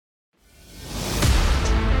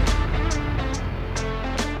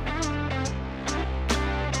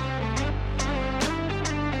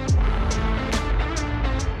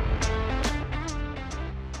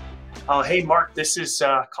Hey, Mark, this is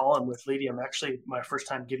Collin with Ledium. Actually, my first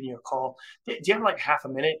time giving you a call. Do you have like half a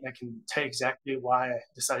minute? And I can tell you exactly why I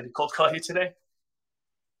decided to cold call you today.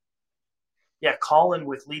 Yeah, Collin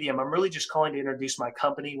with Ledium. I'm really just calling to introduce my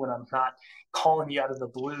company when I'm not calling you out of the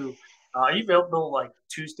blue. Are you available like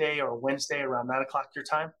Tuesday or Wednesday around 9 o'clock your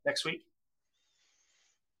time next week?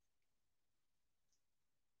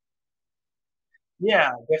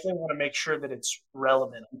 Yeah, definitely want to make sure that it's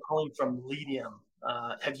relevant. I'm calling from Ledium.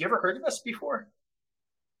 Have you ever heard of us before?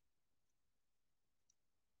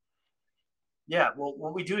 Yeah, well,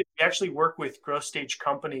 what we do is we actually work with growth stage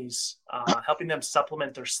companies, helping them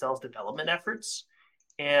supplement their sales development efforts.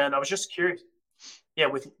 And I was just curious. Yeah,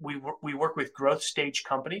 we work with growth stage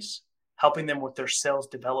companies, helping them with their sales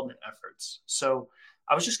development efforts. So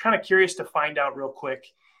I was just kind of curious to find out real quick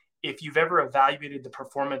if you've ever evaluated the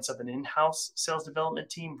performance of an in-house sales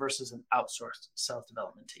development team versus an outsourced sales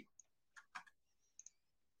development team.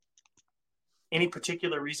 Any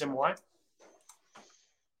particular reason why?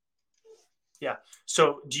 Yeah.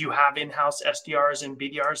 So, do you have in-house SDRs and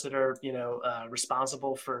BDRs that are,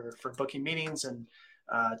 responsible for booking meetings and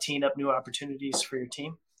teeing up new opportunities for your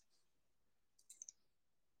team?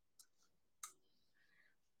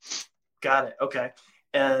 Got it. Okay.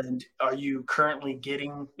 And are you currently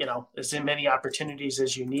getting, as many opportunities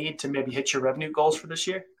as you need to maybe hit your revenue goals for this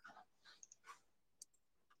year?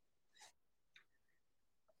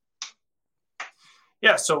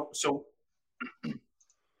 Yeah.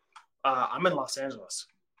 I'm in Los Angeles.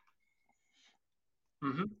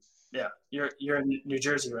 Hmm. Yeah. You're in New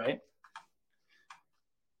Jersey, right?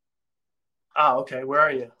 Oh, okay. Where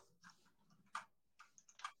are you?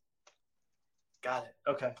 Got it.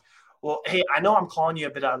 Okay. Well, hey, I know I'm calling you a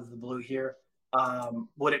bit out of the blue here.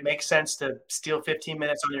 Would it make sense to steal 15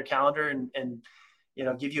 minutes on your calendar and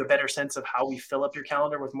give you a better sense of how we fill up your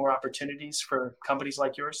calendar with more opportunities for companies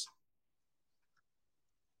like yours?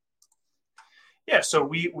 Yeah. So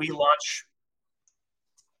we launch.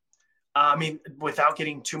 I mean, without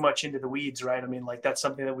getting too much into the weeds, right? I mean, like that's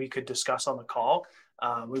something that we could discuss on the call.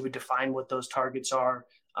 We would define what those targets are,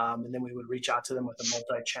 and then we would reach out to them with a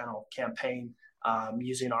multi-channel campaign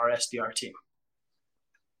using our SDR team.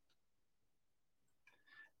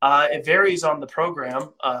 It varies on the program.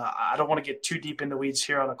 I don't want to get too deep in the weeds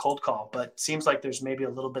here on a cold call, but it seems like there's maybe a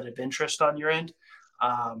little bit of interest on your end.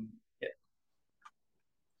 Um,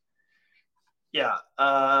 yeah,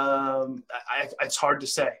 it's hard to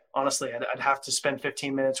say. Honestly, I'd have to spend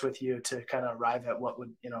 15 minutes with you to kind of arrive at what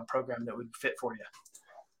would, a program that would fit for you.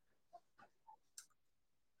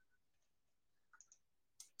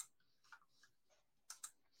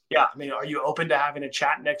 Yeah, I mean, are you open to having a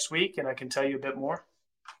chat next week and I can tell you a bit more?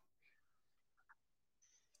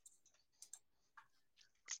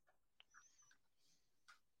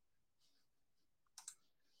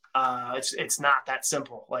 It's not that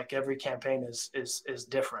simple. Like every campaign is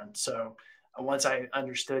different. So once I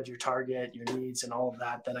understood your target, your needs, and all of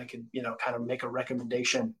that, then I could kind of make a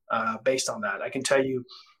recommendation based on that. I can tell you,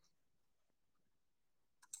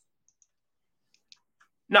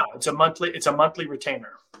 no, it's a monthly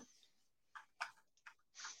retainer.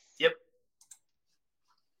 Yep,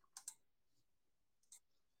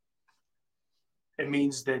 it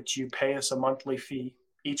means that you pay us a monthly fee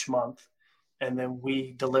each month, and then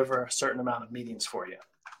we deliver a certain amount of meetings for you.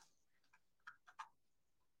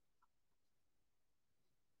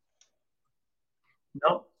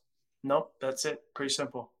 Nope, nope, that's it. Pretty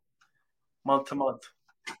simple. Month to month.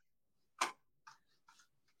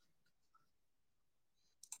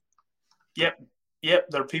 Yep, yep.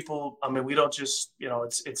 There are people. I mean, we don't just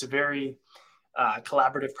it's a very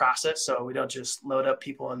collaborative process. So we don't just load up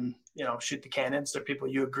people and shoot the cannons. They're people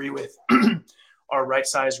you agree with are right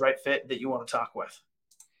size, right fit that you want to talk with.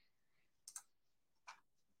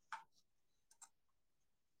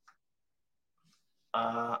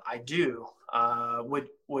 I do.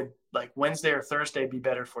 Would like Wednesday or Thursday be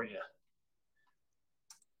better for you?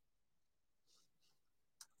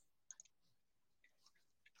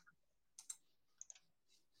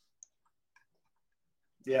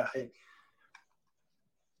 Yeah. Hey,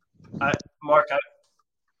 Mark.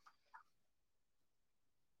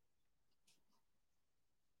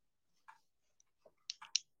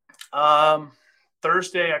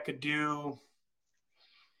 Thursday I could do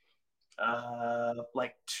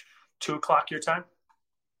like 2 o'clock your time.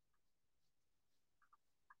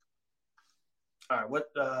 All right.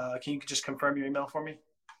 What can you just confirm your email for me?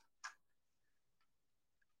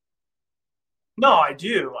 No, I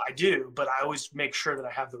do, but I always make sure that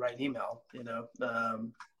I have the right email.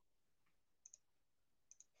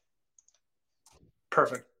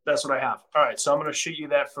 Perfect. That's what I have. All right, so I'm going to shoot you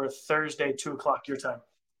that for Thursday, 2 o'clock your time.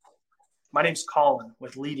 My name's Collin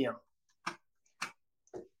with Leadium.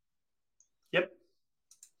 Yep.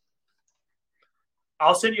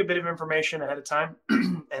 I'll send you a bit of information ahead of time,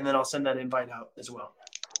 and then I'll send that invite out as well.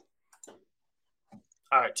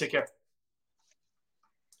 All right, take care.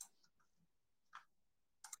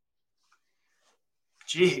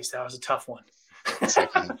 Jeez, that was a tough one. He's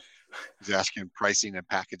asking pricing and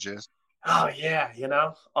packages. Oh yeah,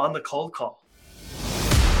 on the cold call.